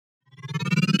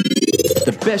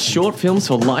The best short films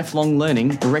for lifelong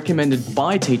learning recommended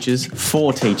by teachers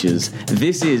for teachers.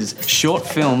 This is Short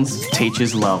Films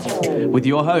Teachers Love with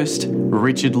your host,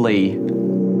 Richard Lee.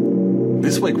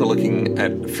 This week we're looking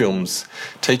at films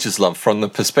teachers love from the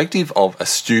perspective of a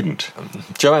student.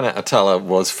 Joanna Atala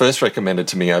was first recommended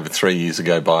to me over 3 years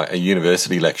ago by a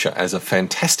university lecturer as a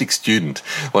fantastic student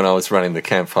when I was running the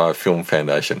Campfire Film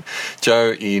Foundation.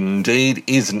 Jo indeed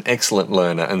is an excellent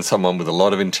learner and someone with a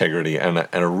lot of integrity and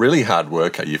a really hard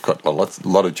worker. You've got a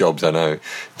lot of jobs, I know,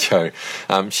 Jo.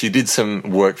 She did some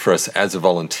work for us as a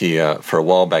volunteer for a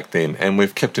while back then, and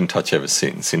we've kept in touch ever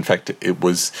since. In fact, it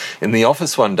was in the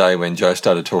office one day when Jo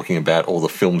started talking about all the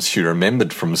films she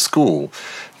remembered from school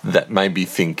that made me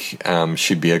think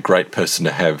she'd be a great person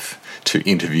to have to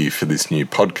interview for this new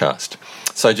podcast.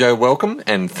 So, Jo, welcome,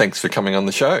 and thanks for coming on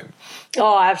the show.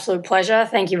 Oh, absolute pleasure.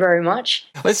 Thank you very much.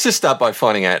 Let's just start by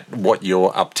finding out what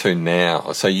you're up to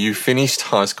now. So you finished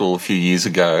high school a few years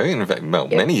ago, in fact,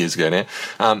 many years ago now.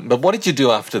 But what did you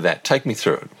do after that? Take me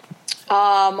through it.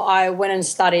 I went and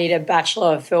studied a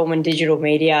Bachelor of Film and Digital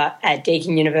Media at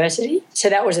Deakin University. So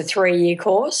that was a 3-year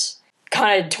course.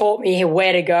 Kind of taught me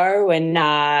where to go and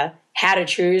how to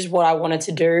choose what I wanted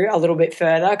to do a little bit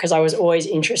further, because I was always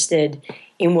interested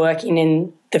in working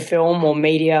in the film or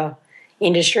media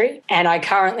industry. And I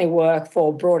currently work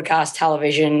for broadcast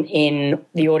television in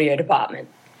the audio department.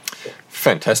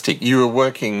 Fantastic. You were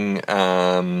working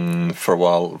for a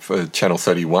while for Channel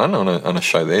 31 on a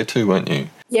show there too, weren't you?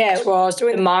 Yeah, well, I was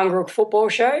doing the Marngrook football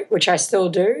show, which I still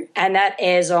do, and that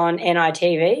airs on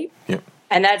NITV. Yep.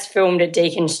 And that's filmed at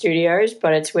Deakin Studios,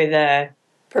 but it's with a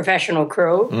professional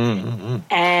crew. Mm-hmm.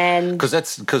 And because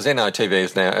NITV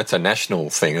is now, it's a national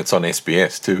thing. It's on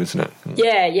SBS too, isn't it?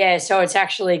 Yeah. So it's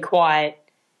actually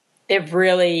they've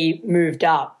really moved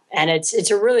up. And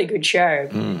it's a really good show.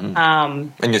 Mm-hmm.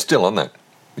 And you're still on that?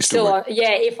 Still on,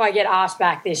 yeah, if I get asked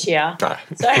back this year. Ah.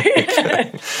 So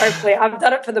hopefully. I've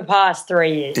done it for the past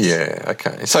 3 years. Yeah,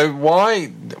 okay. So why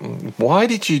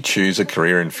did you choose a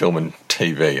career in film and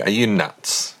TV? Are you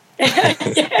nuts?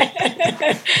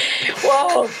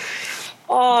 Well,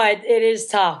 it is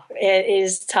tough. It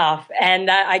is tough.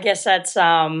 And I guess that's...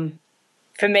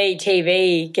 for me,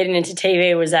 getting into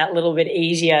TV was that little bit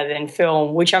easier than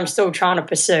film, which I'm still trying to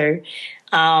pursue.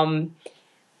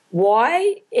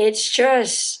 Why? It's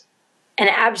just an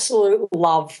absolute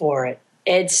love for it.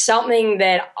 It's something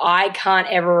that I can't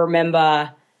ever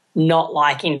remember not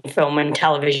liking film and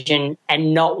television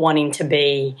and not wanting to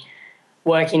be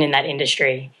working in that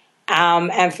industry.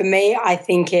 And for me, I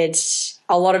think a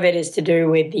lot of it is to do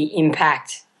with the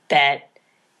impact that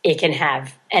it can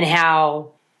have and how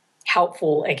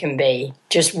helpful it can be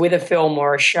just with a film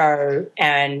or a show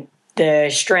and the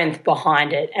strength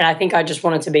behind it. And I think I just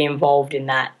wanted to be involved in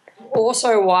that.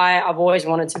 Also why I've always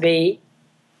wanted to be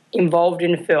involved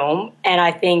in film, and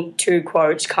I think 2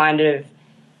 quotes kind of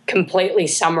completely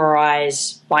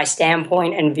summarize my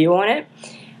standpoint and view on it.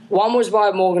 One was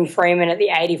by Morgan Freeman at the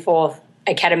 84th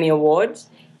Academy Awards.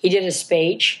 He did a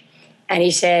speech and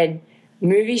he said,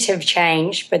 "Movies have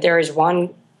changed, but there is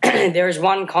one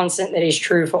constant that is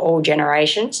true for all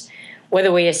generations.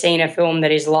 Whether we are seeing a film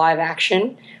that is live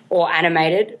action or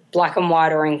animated, black and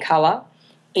white or in colour,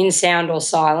 in sound or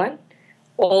silent,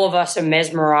 all of us are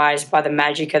mesmerised by the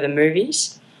magic of the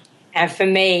movies." And for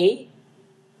me,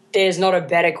 there's not a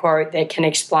better quote that can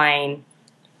explain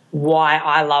why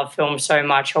I love film so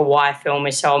much or why film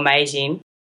is so amazing.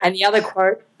 And the other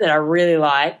quote that I really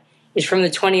like is from the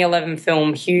 2011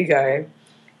 film Hugo.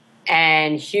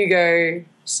 And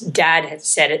Hugo's dad had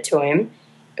said it to him.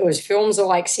 It was, "Films are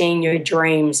like seeing your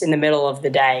dreams in the middle of the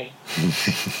day."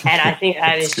 And I think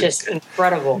that is just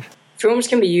incredible. Films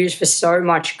can be used for so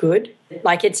much good.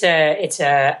 Like it's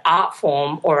a art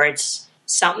form, or it's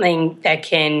something that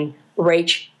can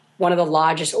reach one of the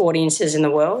largest audiences in the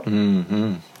world.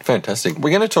 Mm-hmm. Fantastic.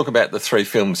 We're going to talk about the 3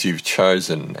 films you've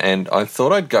chosen, and I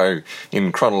thought I'd go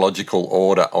in chronological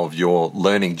order of your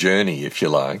learning journey, if you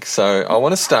like. So I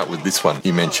want to start with this one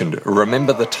you mentioned,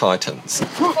 Remember the Titans.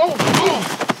 What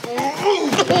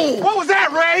was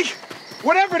that, Ray?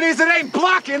 Whatever it is, it ain't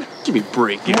blocking. Give me a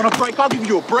break. You want a break? I'll give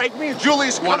you a break. Me and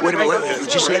Julius... Wait a minute.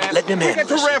 Just let him handle. Get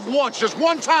to Rev once, just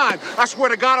one time. I swear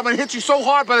to God, I'm going to hit you so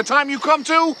hard by the time you come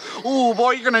to. Ooh,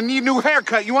 boy, you're going to need a new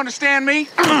haircut. You understand me?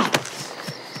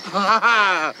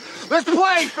 Let's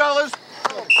play, fellas.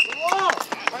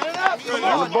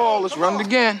 On the ball. Let's run it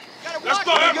again. Let's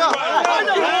go.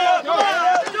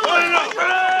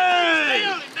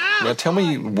 Now tell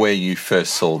me where you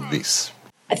first saw this.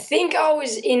 I think I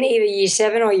was in either year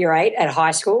 7 or year 8 at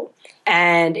high school,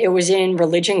 and it was in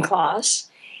religion class.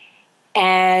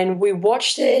 And we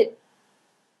watched it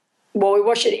Well, we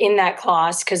watched it in that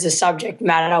class because the subject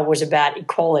matter was about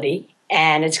equality,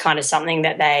 and it's kind of something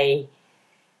that they,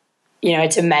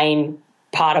 it's a main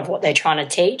part of what they're trying to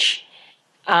teach.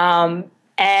 And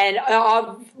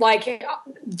I've, like,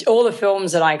 all the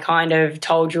films that I kind of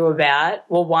told you about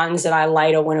were ones that I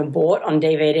later went and bought on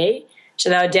DVD. So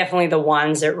they were definitely the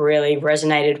ones that really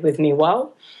resonated with me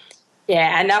well.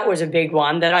 Yeah, and that was a big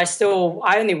one that I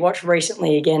only watched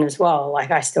recently again as well.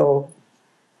 Like, I still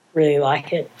really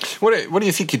like it. What do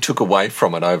you think you took away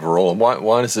from it overall? And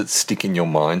why does it stick in your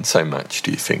mind so much,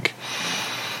 do you think?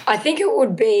 I think it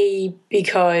would be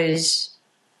because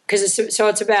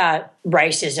it's about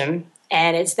racism,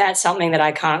 and that's something that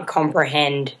I can't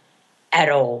comprehend at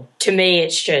all. To me,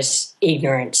 it's just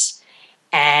ignorance.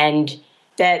 And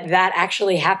that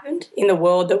actually happened in the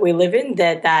world that we live in,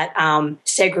 that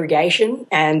segregation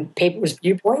and people's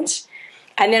viewpoints.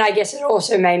 And then I guess it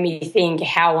also made me think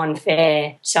how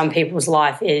unfair some people's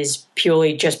life is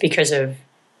purely just because of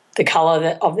the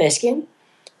colour of their skin.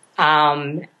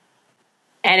 And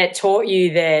it taught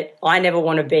you that I never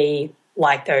want to be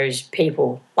like those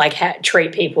people, like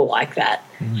treat people like that.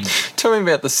 Mm. Tell me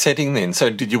about the setting then. So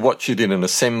did you watch it in an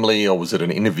assembly or was it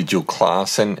an individual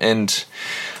class? And I'm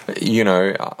going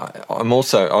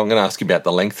to ask you about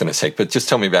the length in a sec, but just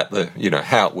tell me about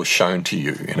how it was shown to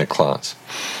you in a class.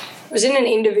 It was in an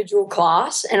individual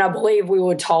class, and I believe we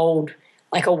were told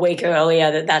like a week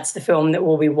earlier that that's the film that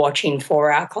we'll be watching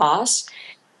for our class.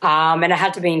 And it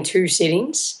had to be in 2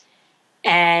 sittings.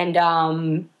 And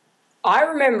I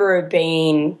remember it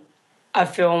being a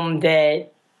film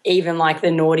that even like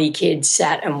the naughty kids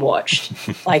sat and watched.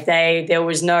 Like there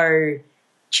was no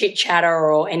chit chatter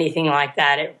or anything like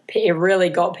that. It really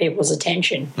got people's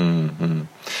attention. Mm-hmm.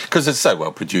 Because it's so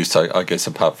well produced, I guess,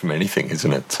 apart from anything,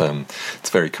 isn't it? It's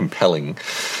very compelling.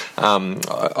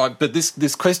 But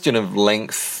this question of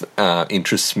length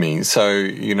interests me. So,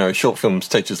 short films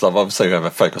teachers love. Obviously, we have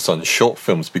a focus on short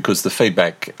films because the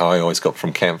feedback I always got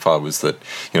from Campfire was that,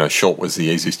 short was the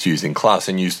easiest to use in class.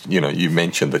 And you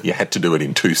mentioned that you had to do it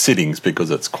in 2 sittings because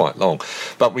it's quite long.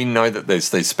 But we know that there's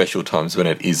these special times when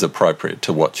it is appropriate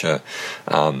to watch a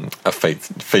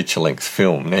feature-length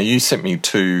film. Now, you sent me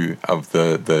 2 of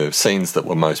the scenes that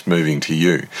were most moving to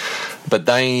you, but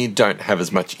they don't have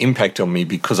as much impact on me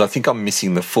because I think I'm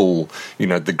missing the full,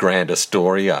 the grander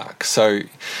story arc. So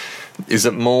is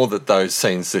it more that those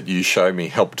scenes that you show me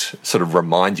helped sort of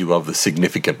remind you of the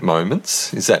significant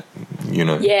moments? Is that,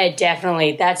 Yeah,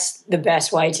 definitely. That's the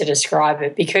best way to describe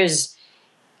it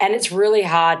and it's really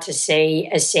hard to see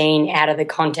a scene out of the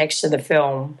context of the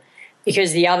film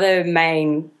because the other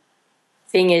main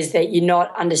thing is that you're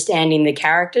not understanding the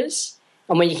characters.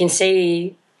 And when you can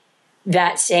see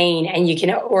that scene and you can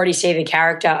already see the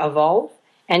character evolve,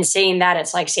 and seeing that,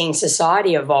 it's like seeing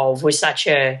society evolve with such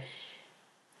a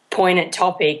poignant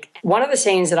topic. One of the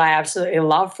scenes that I absolutely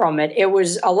love from it,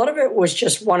 a lot of it was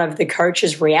just one of the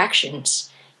coach's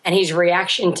reactions, and his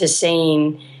reaction to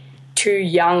seeing 2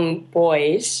 young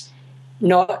boys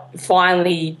not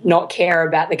care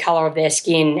about the colour of their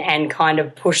skin and kind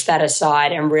of push that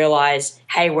aside and realise,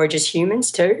 hey, we're just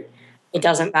humans too. It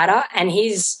doesn't matter. And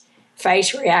his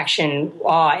face reaction,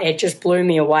 it just blew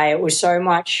me away. It was so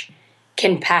much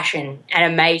compassion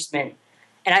and amazement.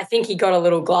 And I think he got a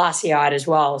little glassy-eyed as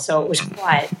well, so it was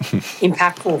quite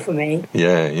impactful for me.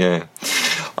 Yeah.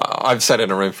 I've sat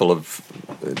in a room full of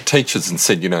teachers and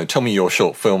said, tell me your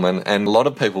short film. And a lot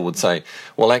of people would say,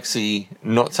 well, actually,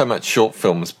 not so much short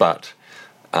films, but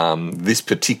this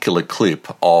particular clip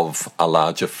of a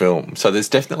larger film. So there's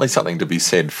definitely something to be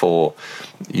said for,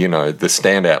 the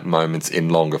standout moments in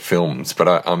longer films. But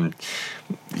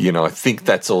I think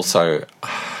that's also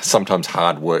sometimes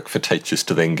hard work for teachers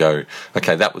to then go,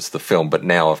 okay, that was the film, but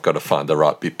now I've got to find the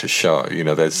right bit to show.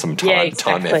 There's some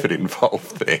time effort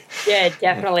involved there. Yeah,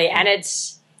 definitely. And it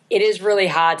is really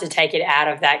hard to take it out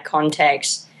of that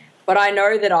context. But I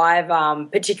know that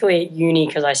I've, particularly at uni,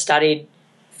 because I studied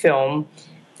film,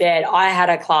 that I had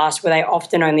a class where they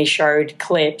often only showed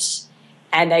clips,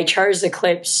 and they chose the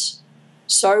clips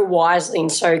so wisely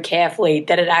and so carefully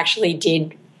that it actually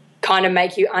did kind of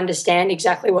make you understand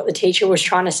exactly what the teacher was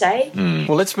trying to say.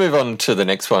 Well, let's move on to the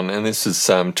next one, and this is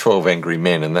 12 Angry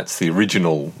Men, and that's the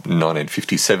original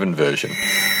 1957 version.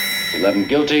 11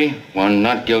 guilty, 1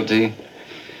 not guilty.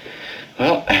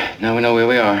 Well, now we know where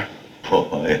we are.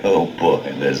 Boy, oh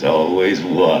boy, there's always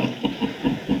one.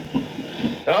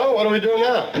 Oh, what are we doing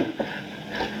now?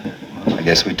 Well, I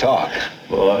guess we talk.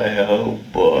 Boy, oh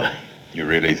boy. You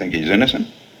really think he's innocent?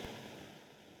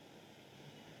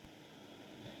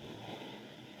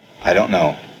 I don't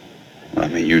know. I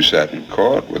mean, you sat in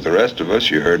court with the rest of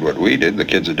us. You heard what we did. The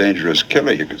kid's a dangerous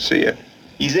killer. You could see it.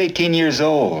 He's 18 years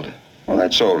old. Well,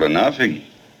 that's old enough. He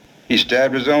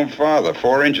stabbed his own father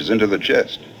 4 inches into the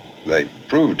chest. They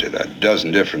proved it a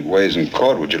dozen different ways in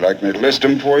court. Would you like me to list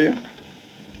them for you?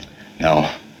 No.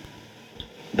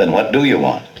 Then what do you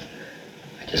want?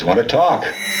 I just want to talk.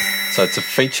 So it's a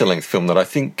feature-length film that I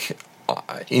think,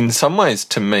 in some ways,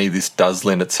 to me, this does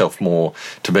lend itself more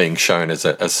to being shown as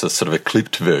a sort of a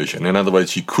clipped version. In other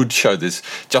words, you could show this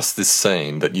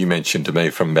scene that you mentioned to me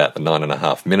from about the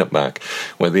 9.5-minute mark,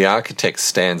 where the architect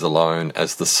stands alone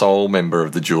as the sole member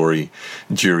of the jury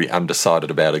undecided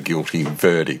about a guilty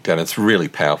verdict, and it's really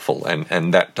powerful,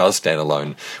 and that does stand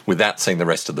alone without seeing the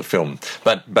rest of the film.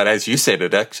 But as you said,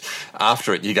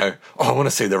 after it, you go, oh, I want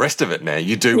to see the rest of it now.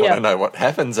 You do want to know what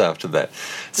happens after that.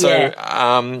 So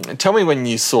tell me when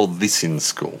you saw this in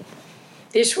school.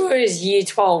 This was Year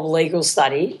 12 Legal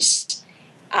Studies.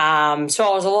 So I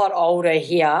was a lot older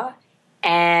here,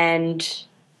 and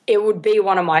it would be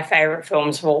one of my favourite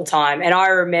films of all time. And I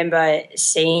remember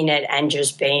seeing it and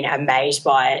just being amazed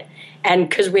by it. And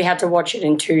because we had to watch it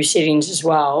in 2 sittings as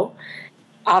well,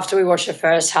 after we watched the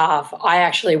first half, I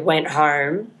actually went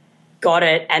home, got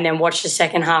it, and then watched the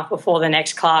second half before the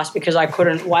next class because I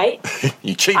couldn't wait.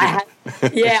 You cheated.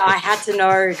 I had to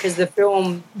know because the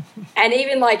film, and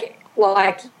even like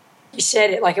you said,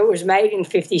 it was made in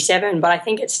 1957, but I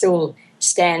think it still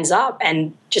stands up,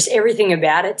 and just everything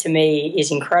about it to me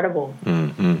is incredible.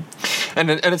 Mm-hmm. And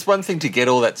it's one thing to get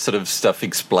all that sort of stuff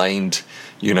explained,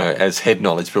 as head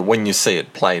knowledge, but when you see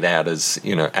it played out as,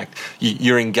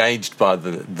 you're engaged by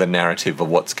the narrative of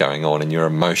what's going on, and you're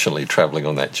emotionally travelling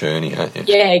on that journey, aren't you?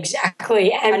 Yeah,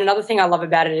 exactly. And another thing I love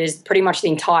about it is pretty much the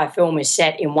entire film is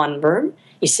set in one room.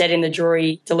 It's set in the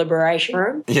jury deliberation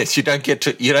room. Yes, you don't get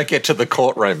to the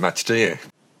courtroom much, do you?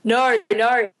 No.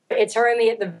 It's only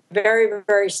at the very,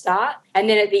 very start, and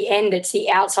then at the end it's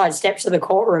the outside steps of the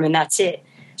courtroom, and that's it.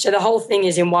 So the whole thing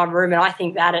is in one room, and I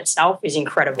think that itself is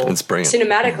incredible. It's brilliant.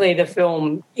 Cinematically, the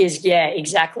film is,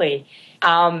 exactly.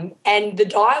 And the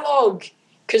dialogue,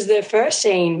 because the first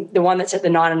scene, the one that's at the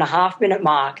 9.5-minute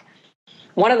mark,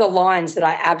 one of the lines that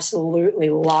I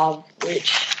absolutely love,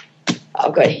 which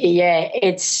I've got here,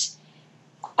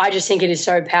 I just think it is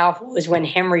so powerful, is when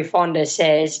Henry Fonda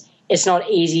says, "It's not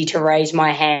easy to raise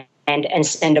my hand and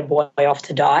send a boy off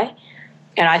to die."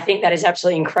 And I think that is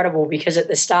absolutely incredible, because at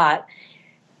the start,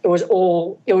 it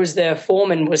was the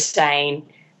foreman was saying,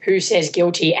 who says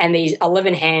guilty, and these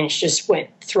 11 hands just went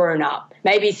thrown up.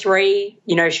 Maybe 3,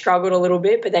 struggled a little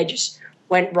bit, but they just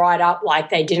went right up,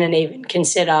 like they didn't even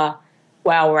consider,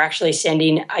 wow, we're actually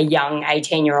sending a young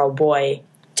 18-year-old boy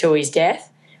to his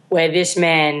death, where this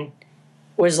man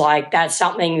was like, that's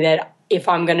something that if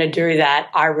I'm going to do that,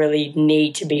 I really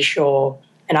need to be sure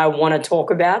and I want to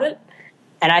talk about it.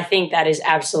 And I think that is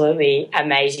absolutely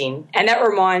amazing. And that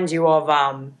reminds you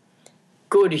of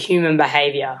good human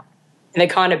behaviour and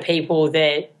the kind of people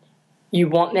that you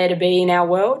want there to be in our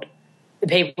world, the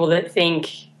people that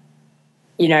think,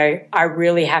 I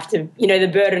really have to, the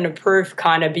burden of proof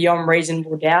kind of beyond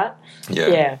reasonable doubt.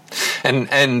 Yeah.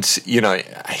 And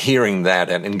hearing that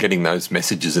and getting those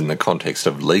messages in the context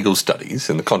of legal studies,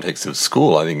 in the context of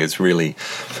school, I think is really,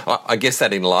 I guess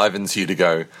that enlivens you to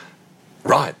go,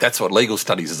 right, that's what legal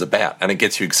studies is about, and it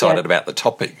gets you excited about the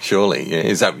topic, surely.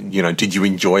 Is that, did you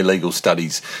enjoy legal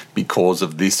studies because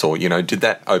of this, or, did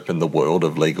that open the world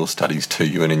of legal studies to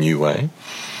you in a new way?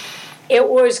 It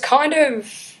was kind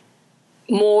of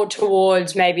more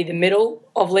towards maybe the middle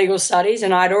of legal studies,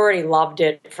 and I'd already loved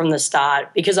it from the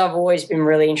start because I've always been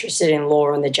really interested in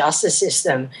law and the justice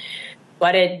system,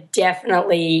 but it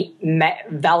definitely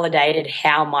validated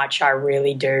how much I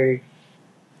really do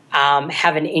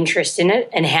have an interest in it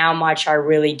and how much I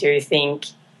really do think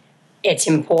it's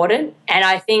important. And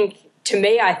I think, to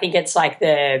me, it's like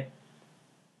the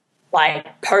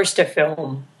poster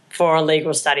film for a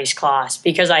legal studies class,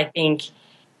 because I think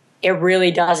it really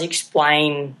does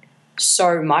explain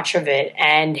so much of it,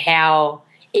 and how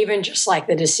even just like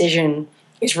the decision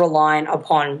is reliant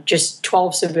upon just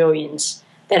 12 civilians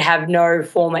that have no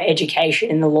formal education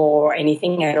in the law or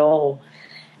anything at all.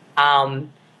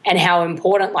 And how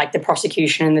important the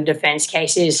prosecution and the defence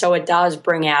case is. So it does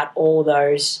bring out all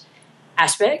those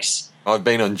aspects. I've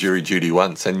been on jury duty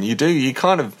once, and you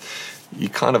kind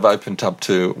of opened up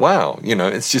to, wow,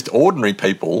 it's just ordinary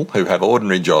people who have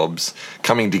ordinary jobs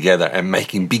coming together and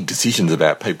making big decisions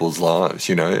about people's lives,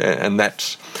 and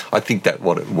that's, I think that's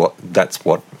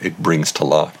what it brings to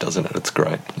life, doesn't it? It's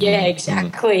great. Yeah,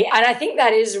 exactly. And I think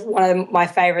that is one of my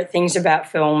favourite things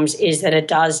about films, is that it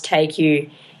does take you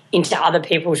into other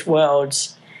people's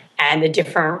worlds and the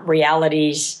different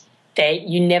realities that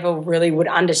you never really would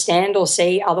understand or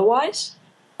see otherwise.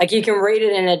 Like, you can read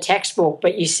it in a textbook,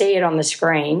 but you see it on the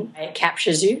screen. It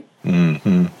captures you.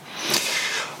 Mm-hmm.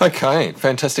 Okay,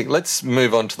 fantastic. Let's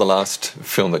move on to the last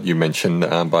film that you mentioned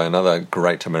by another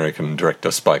great American director,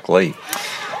 Spike Lee.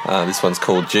 This one's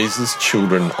called Jesus,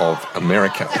 Children of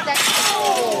America. Fuck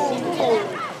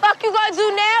you gonna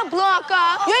do now,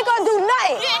 Blanca? You ain't gonna do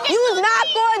nothing. You is not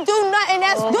gonna do nothing.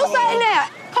 Do something now.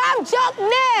 Pop jump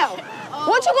now.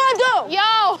 What you gonna do?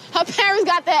 Yo, her parents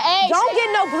got their eggs. Don't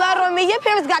get no blood on me. Your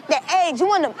parents got their eggs. You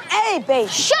want them egg, baby.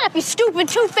 Shut up, you stupid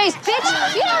two-faced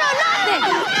bitch. You don't know nothing.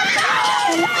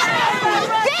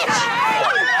 Bitch! You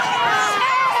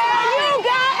got eggs. You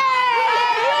got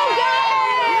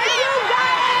eggs. You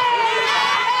got eggs.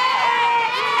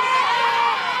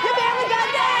 Your parents got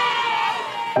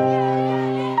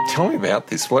eggs. Tell me about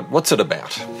this. What's it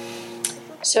about?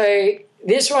 So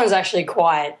this one's actually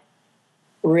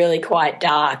really quite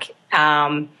dark.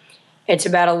 It's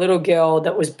about a little girl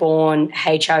that was born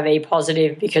HIV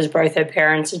positive because both her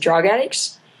parents are drug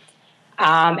addicts.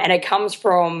 And it comes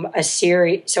from a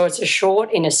series, so it's a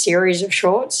short in a series of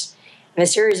shorts. And the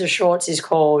series of shorts is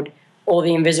called All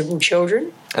the Invisible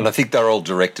Children. And I think they're all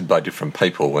directed by different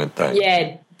people, weren't they?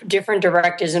 Yeah, different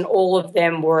directors, and all of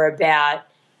them were about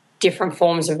different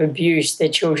forms of abuse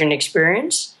that children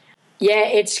experience. Yeah,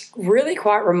 it's really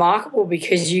quite remarkable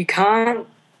because you can't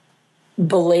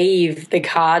believe the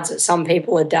cards that some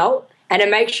people are dealt, and it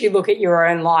makes you look at your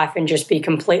own life and just be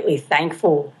completely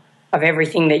thankful of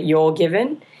everything that you're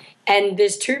given. And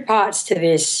there's two parts to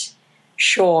this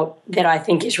short that I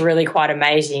think is really quite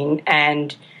amazing,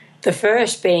 and the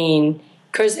first being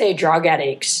because they're drug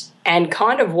addicts and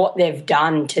kind of what they've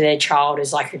done to their child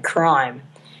is like a crime,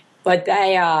 but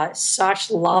they are such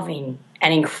loving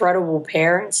and incredible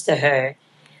parents to her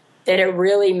that it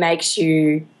really makes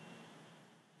you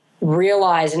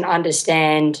realize and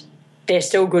understand they're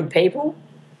still good people,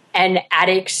 and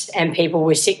addicts and people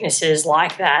with sicknesses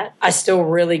like that are still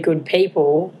really good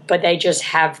people, but they just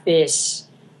have this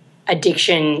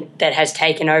addiction that has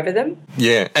taken over them.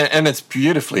 Yeah, and it's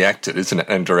beautifully acted, isn't it,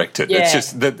 and directed. Yeah. It's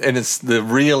just that, and it's the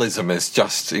realism is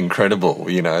just incredible.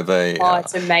 You know,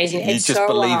 it's amazing. You It's just so,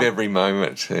 believe every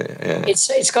moment. Yeah.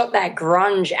 It's got that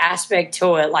grunge aspect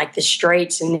to it, like the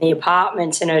streets and the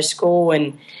apartments in her school,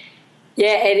 and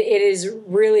yeah, it is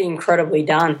really incredibly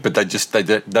done. But they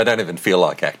don't even feel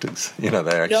like actors. You know,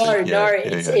 they're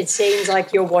actually It seems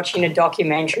like you're watching a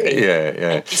documentary.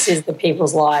 Yeah. This is the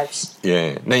people's lives.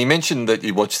 Yeah. Now, you mentioned that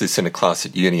you watched this in a class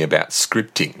at uni about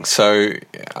scripting. So,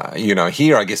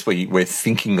 here I guess we're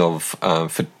thinking of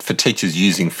for teachers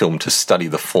using film to study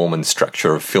the form and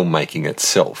structure of filmmaking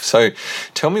itself. So,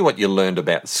 tell me what you learned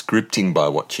about scripting by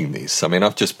watching this. I mean,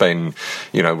 I've just been,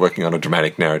 working on a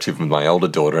dramatic narrative with my older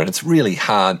daughter, and it's really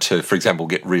hard to, for example,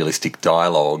 get realistic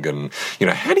dialogue. And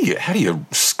how do you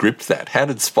script that? How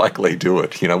did Spike Lee do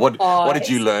it? What did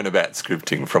you learn about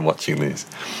scripting from watching this?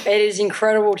 It is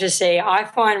incredible to see. I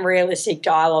find realistic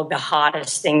dialogue the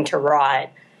hardest thing to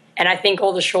write, and I think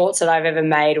all the shorts that I've ever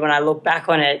made, when I look back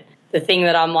on it, the thing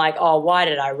that I'm like, oh, why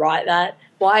did I write that?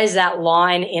 Why is that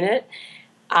line in it?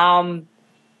 I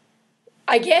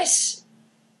guess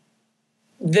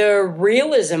the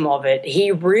realism of it,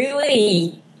 he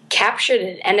really captured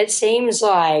it, and it seems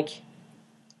like,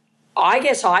 I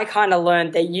guess I kind of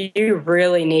learned that you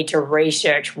really need to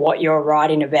research what you're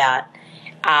writing about,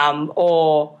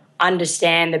 or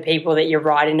understand the people that you're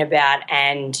writing about.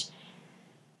 And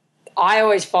I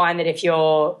always find that if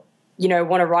you're,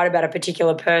 want to write about a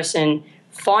particular person,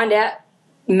 find out,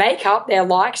 make up their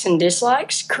likes and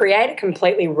dislikes, create a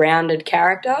completely rounded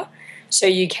character so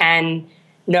you can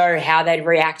know how they'd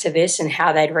react to this and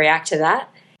how they'd react to that.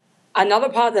 Another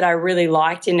part that I really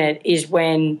liked in it is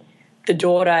when the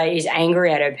daughter is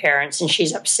angry at her parents and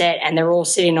she's upset and they're all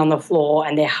sitting on the floor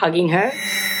and they're hugging her.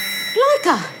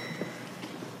 Blanca!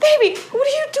 Baby, what are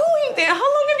you doing there? How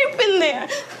long have you been there?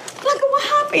 Blanca, what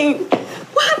happened?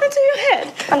 What happened to your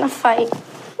head? I'm gonna fight.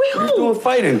 Wait, What are you doing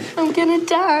fighting? I'm gonna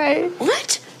die.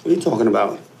 What? What are you talking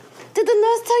about? Did the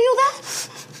nurse tell you that?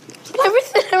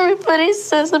 Everything everybody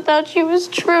says about you is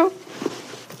true.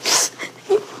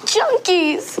 You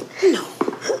junkies. No.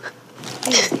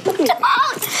 Don't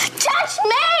touch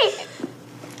me!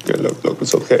 Yeah, look,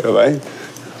 it's okay, all right?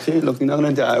 See, look, you're not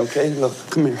gonna die, okay? Look,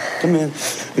 come here.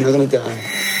 You're not gonna die.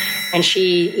 And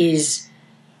she is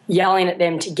yelling at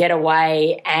them to get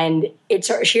away, and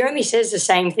she only says the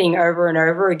same thing over and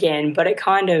over again, but it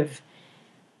kind of,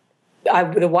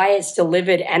 the way it's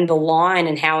delivered and the line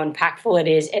and how impactful it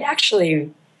is, it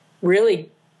actually really,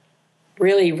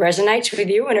 really resonates with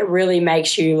you, and it really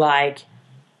makes you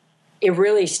it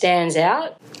really stands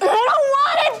out. I don't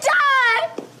want to die!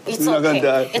 You're not gonna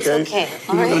die, okay? It's okay,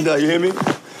 all You're not right? gonna die, you hear me?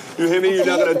 You hear me? You're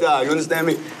not going to die. You understand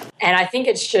me? And I think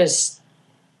it's just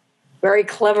very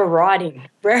clever writing,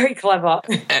 very clever.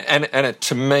 And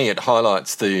to me, it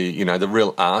highlights the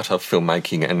real art of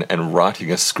filmmaking and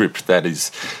writing a script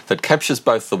that captures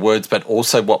both the words but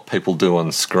also what people do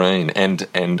on screen. And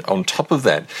on top of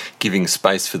that, giving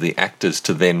space for the actors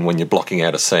to then, when you're blocking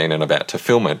out a scene and about to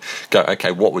film it, go,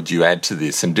 okay, what would you add to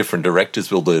this? And different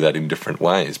directors will do that in different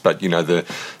ways. But,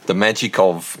 the magic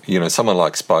of, someone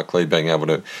like Spike Lee being able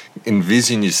to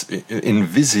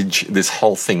envisage this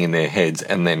whole thing in their heads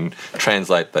and then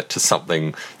translate that to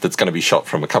something that's going to be shot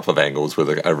from a couple of angles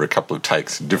over a couple of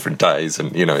takes, different days,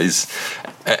 and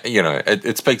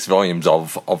it speaks volumes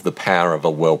of the power of a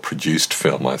well-produced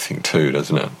film, I think, too,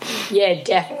 doesn't it? Yeah,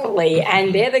 definitely.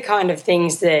 And they're the kind of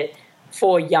things that,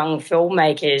 for young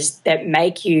filmmakers, that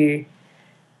make you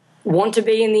want to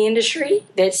be in the industry,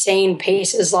 that seeing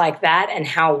pieces like that and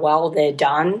how well they're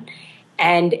done,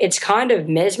 and it's kind of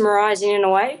mesmerizing in a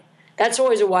way. That's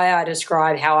always a way I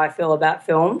describe how I feel about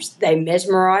films. They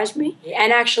mesmerize me.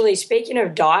 And actually, speaking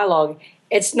of dialogue,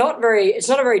 it's not a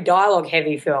very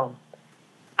dialogue-heavy film.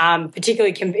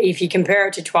 Particularly if you compare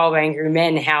it to 12 Angry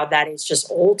Men, how that is just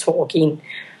all talking.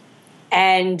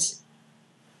 And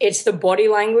it's the body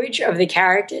language of the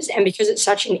characters. And because it's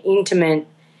such an intimate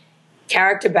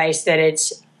character base, that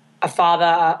it's a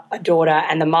father, a daughter,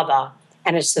 and the mother,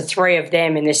 and it's the three of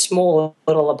them in this small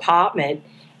little apartment,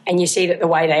 and you see that the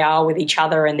way they are with each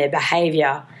other and their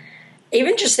behaviour,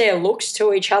 even just their looks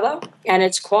to each other, and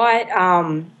it's quite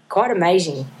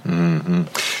amazing. Mm-hmm.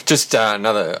 Just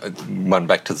another one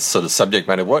back to the sort of subject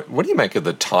matter. What do you make of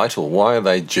the title? Why are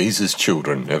they Jesus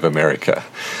Children of America?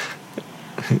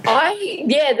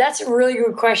 That's a really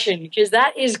good question, because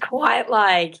that is quite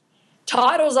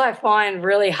titles I find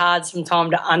really hard sometimes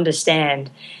to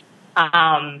understand.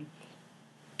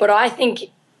 But I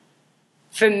think,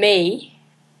 for me,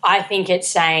 I think it's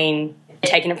saying,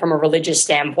 taking it from a religious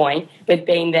standpoint, but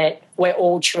being that we're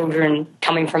all children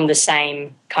coming from the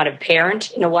same kind of parent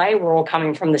in a way. We're all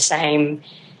coming from the same,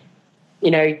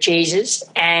 Jesus.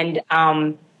 And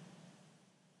I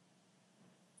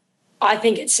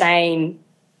think it's saying,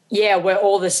 we're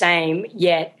all the same,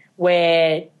 yet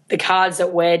the cards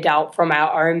that we're dealt from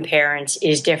our own parents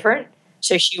is different.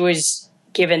 So she was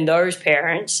given those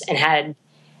parents and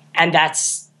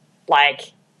that's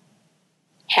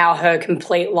how her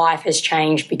complete life has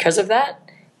changed because of that.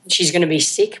 She's going to be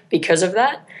sick because of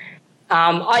that.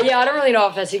 I don't really know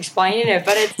if that's explaining it,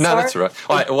 but it's... No, that's right.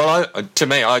 To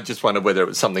me, I just wondered whether it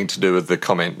was something to do with the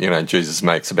comment, Jesus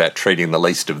makes about treating the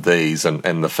least of these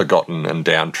and the forgotten and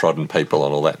downtrodden people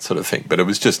and all that sort of thing. But it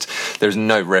was just, there's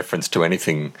no reference to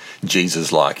anything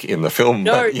Jesus-like in the film.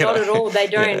 No, not at all. They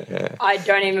don't. Yeah. I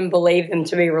don't even believe them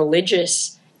to be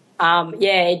religious.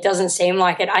 It doesn't seem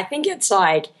like it. I think it's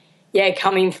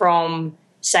coming from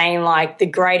saying the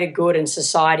greater good in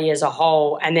society as a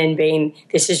whole, and then being,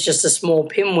 this is just a small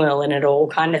pinwheel in it all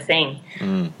kind of thing.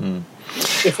 Mm-hmm.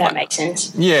 If that makes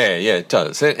sense. Yeah, it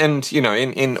does. And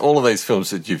in all of these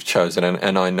films that you've chosen,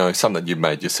 and I know some that you've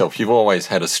made yourself, you've always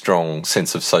had a strong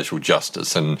sense of social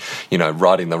justice and,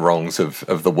 righting the wrongs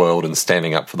of the world and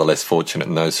standing up for the less fortunate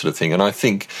and those sort of things. And I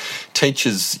think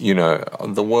teachers,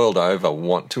 the world over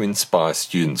want to inspire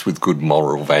students with good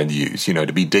moral values,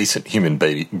 to be decent human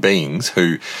beings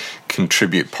who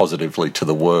contribute positively to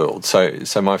the world.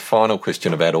 So my final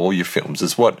question about all your films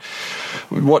is what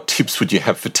tips would you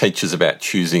have for teachers about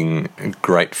choosing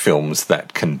great films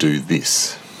that can do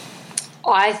this?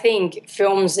 I think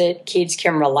films that kids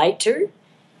can relate to.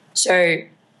 So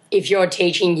if you're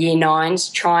teaching year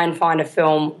 9s, try and find a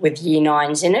film with year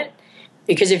 9s in it,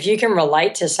 because if you can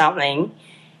relate to something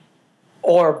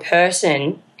or a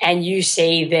person and you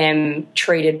see them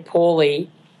treated poorly,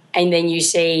 and then you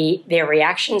see their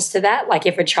reactions to that, like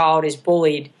if a child is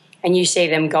bullied and you see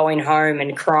them going home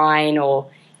and crying or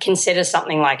consider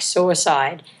something like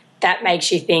suicide, that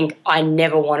makes you think, I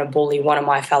never want to bully one of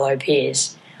my fellow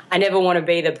peers. I never want to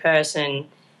be the person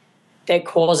that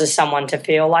causes someone to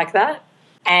feel like that.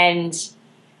 And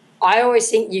I always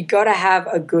think you've got to have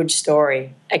a good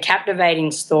story, a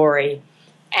captivating story,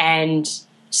 and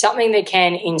something that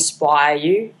can inspire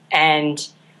you. And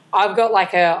I've got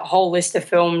a whole list of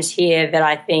films here that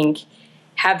I think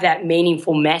have that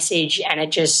meaningful message, and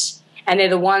they're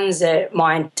the ones that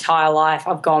my entire life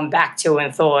I've gone back to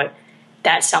and thought,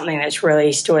 that's something that's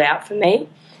really stood out for me.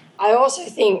 I also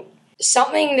think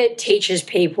something that teaches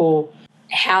people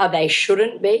how they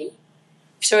shouldn't be.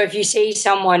 So if you see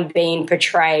someone being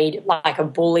portrayed like a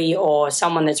bully or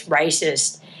someone that's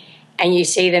racist, and you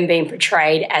see them being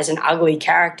portrayed as an ugly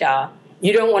character,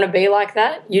 you don't want to be like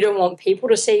that. You don't want people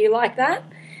to see you like that.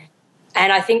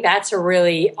 And I think that's a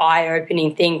really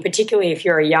eye-opening thing, particularly if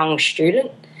you're a young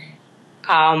student.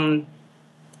 And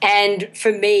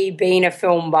for me, being a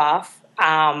film buff,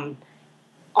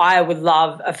 I would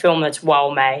love a film that's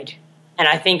well made. And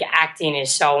I think acting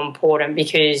is so important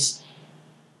because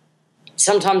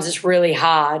sometimes it's really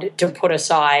hard to put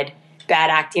aside bad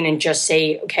acting and just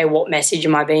see, okay, what message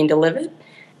am I being delivered?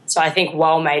 So I think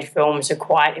well-made films are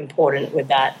quite important with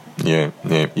that. Yeah.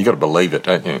 You got to believe it,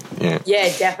 don't you?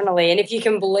 Yeah, definitely. And if you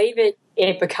can believe it,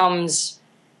 it becomes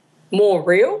more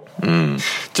real.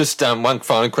 Just one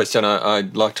final question.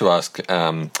 I'd like to ask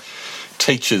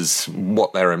teachers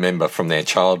what they remember from their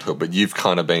childhood, but you've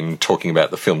kind of been talking about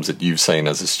the films that you've seen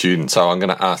as a student. So I'm going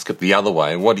to ask it the other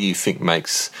way. What do you think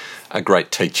makes a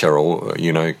great teacher, or,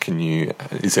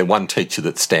 is there one teacher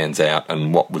that stands out,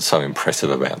 and what was so impressive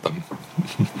about them?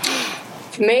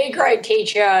 For me, a great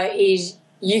teacher is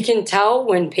you can tell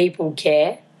when people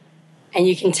care and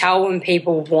you can tell when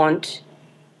people want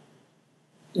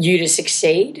you to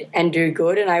succeed and do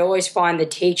good. And I always find the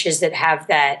teachers that have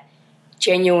that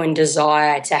genuine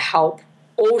desire to help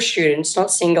all students, not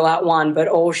single out one, but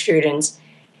all students,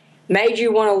 made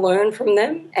you want to learn from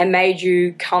them and made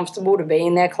you comfortable to be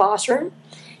in their classroom.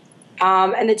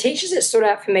 And the teachers that stood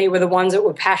out for me were the ones that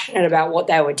were passionate about what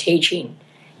they were teaching.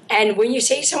 And when you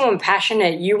see someone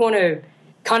passionate, you want to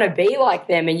kind of be like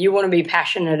them and you want to be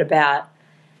passionate about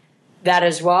that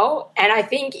as well. And I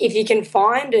think if you can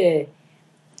find a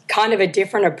kind of a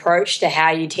different approach to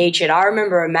how you teach it. I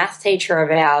remember a math teacher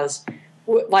of ours,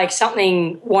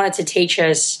 wanted to teach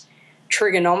us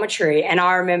trigonometry, and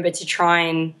I remember to try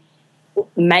and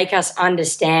make us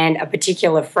understand a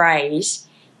particular phrase,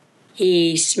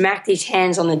 he smacked his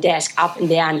hands on the desk up and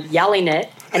down, yelling it,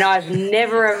 and I've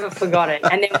never ever forgot it.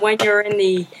 And then when you're in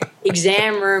the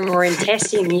exam room or in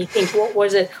testing and you think, what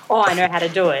was it? Oh, I know how to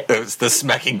do it. It was the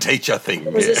smacking teacher thing.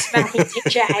 It was the smacking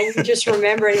teacher, and you just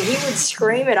remember it. He would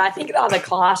scream it. I think the other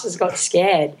classes got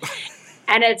scared.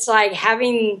 And it's like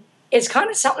it's kind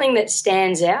of something that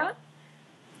stands out.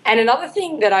 And another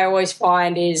thing that I always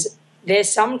find is there's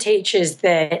some teachers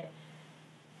that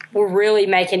will really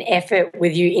make an effort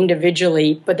with you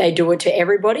individually, but they do it to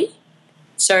everybody.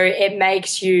 So it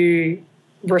makes you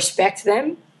respect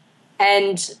them.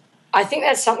 And I think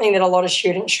that's something that a lot of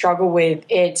students struggle with.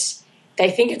 They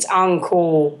think it's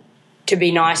uncool to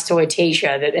be nice to a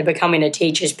teacher, that they're becoming a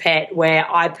teacher's pet, where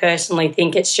I personally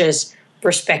think it's just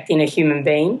respecting a human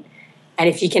being. And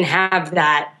if you can have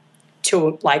that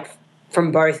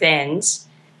from both ends,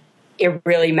 it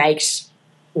really makes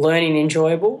learning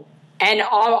enjoyable. And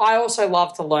I also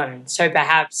love to learn. So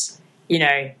perhaps,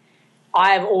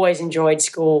 I've always enjoyed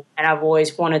school and I've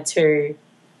always wanted to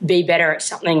be better at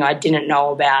something I didn't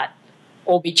know about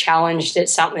or be challenged at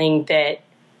something that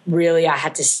really I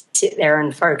had to sit there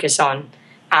and focus on.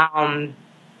 And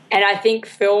I think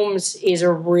films is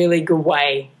a really good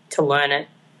way to learn it.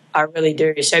 I really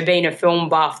do. So being a film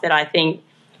buff, that I think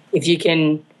if you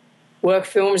can work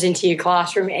films into your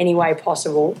classroom any way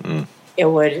possible, I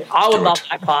would love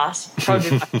that class.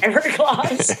 Probably my favourite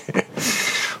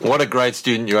class. What a great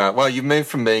student you are. Well, you've moved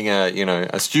from being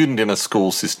a student in a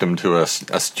school system to a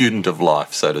student of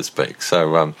life, so to speak.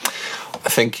 So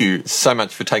thank you so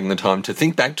much for taking the time to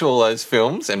think back to all those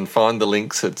films and find the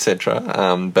links,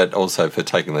 etc., but also for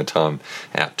taking the time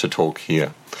out to talk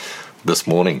here this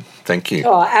morning. Thank you.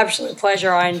 Oh, absolute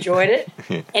pleasure. I enjoyed it.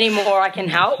 Any more I can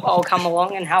help, I'll come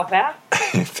along and help out.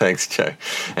 Thanks, Joe.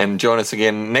 And join us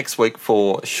again next week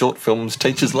for Short Films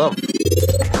Teachers Love.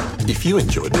 If you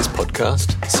enjoyed this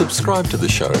podcast, subscribe to the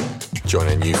show, join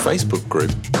a new Facebook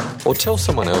group, or tell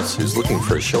someone else who's looking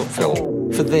for a short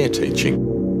film for their teaching.